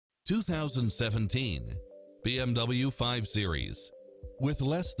2017 BMW 5 Series. With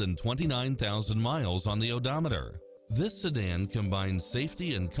less than 29,000 miles on the odometer, this sedan combines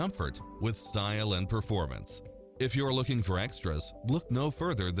safety and comfort with style and performance. If you're looking for extras, look no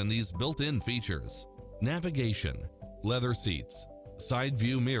further than these built-in features: navigation, leather seats, side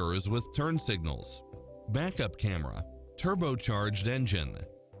view mirrors with turn signals, backup camera, turbocharged engine,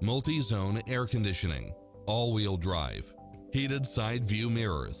 multi-zone air conditioning, all-wheel drive, heated side view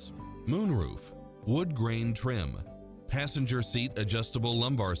mirrors, moonroof, wood grain trim, passenger seat adjustable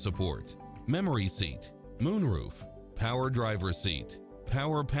lumbar support, memory seat, moonroof, power driver seat,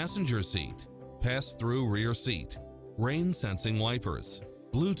 power passenger seat, pass-through rear seat, rain sensing wipers,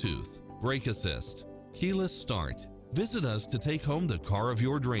 Bluetooth, brake assist, keyless start. Visit us to take home the car of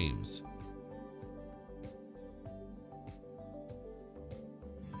your dreams.